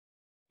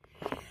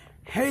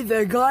Hey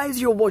there guys,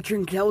 you're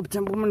watching Kalab,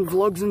 Templeman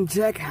Vlogs and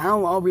Tech.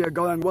 How are we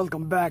going?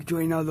 Welcome back to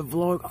another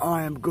vlog.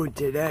 I am good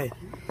today.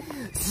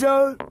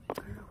 So,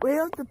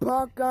 we're at the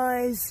park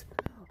guys.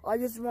 I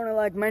just want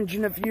to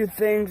mention a few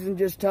things and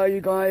just tell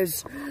you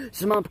guys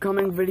some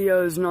upcoming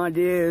videos and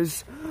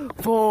ideas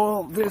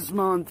for this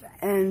month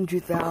and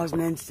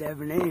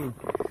 2017.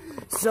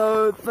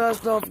 So,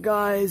 first off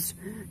guys,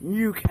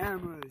 new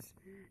cameras.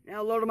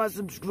 Now, a lot of my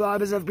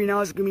subscribers have been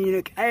asking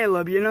me,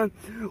 Caleb,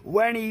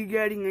 when are you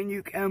getting a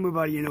new camera,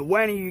 buddy?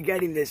 When are you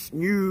getting this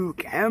new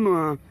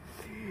camera?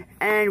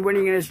 And when are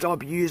you going to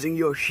stop using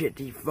your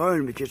shitty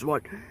phone? Which is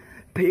what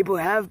people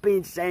have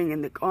been saying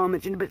in the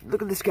comments. But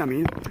look at this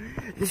camera,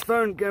 This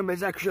phone camera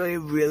is actually a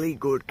really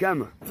good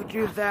camera. For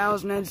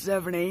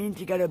 2017,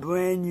 to get a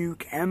brand new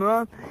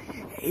camera,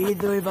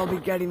 either if I'll be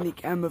getting the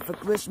camera for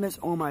Christmas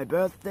or my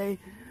birthday,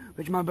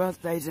 which my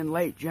birthday is in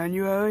late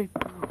January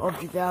of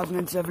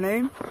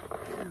 2017,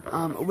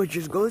 which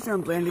is good, so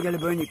I'm planning to get a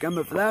brand new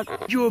camera for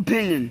that. Your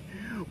opinion,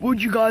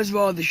 would you guys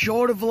rather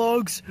shorter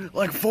vlogs,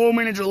 like 4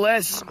 minutes or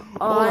less,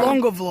 or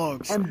longer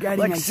vlogs,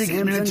 like 6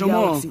 minutes or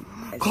more?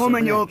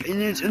 Comment your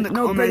opinions in the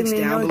comments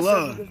down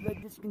below. Because they're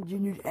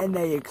discontinued and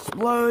they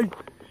explode.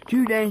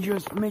 Too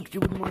dangerous for me, because you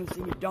wouldn't want to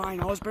see me die in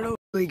hospital.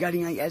 We're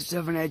getting an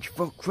S7 Edge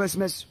for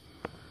Christmas,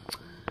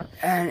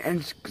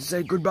 and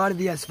say goodbye to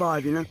the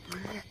S5,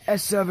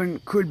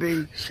 S7 could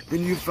be the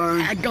new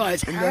phone.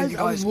 Guys, and then you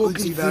guys could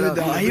see that.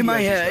 I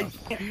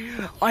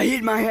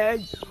hit my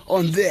head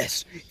on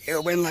this.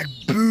 It went like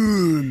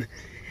boom.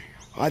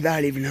 Oh,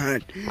 that even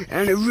hurt,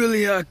 and it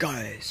really hurt,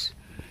 guys.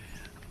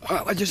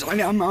 I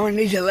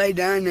need to lay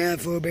down now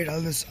for a bit.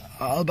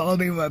 I'll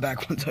be right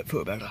back once I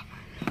feel better.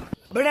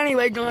 But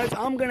anyway, guys,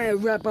 I'm gonna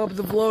wrap up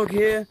the vlog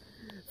here.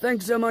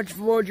 Thanks so much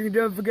for watching.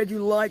 Don't forget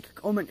to like,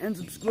 comment, and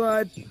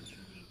subscribe.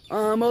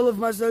 All of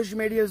my social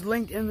media is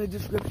linked in the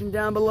description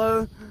down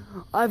below.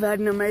 I've had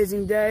an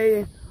amazing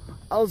day.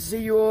 I'll see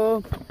you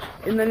all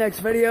in the next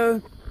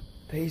video.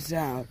 Peace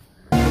out.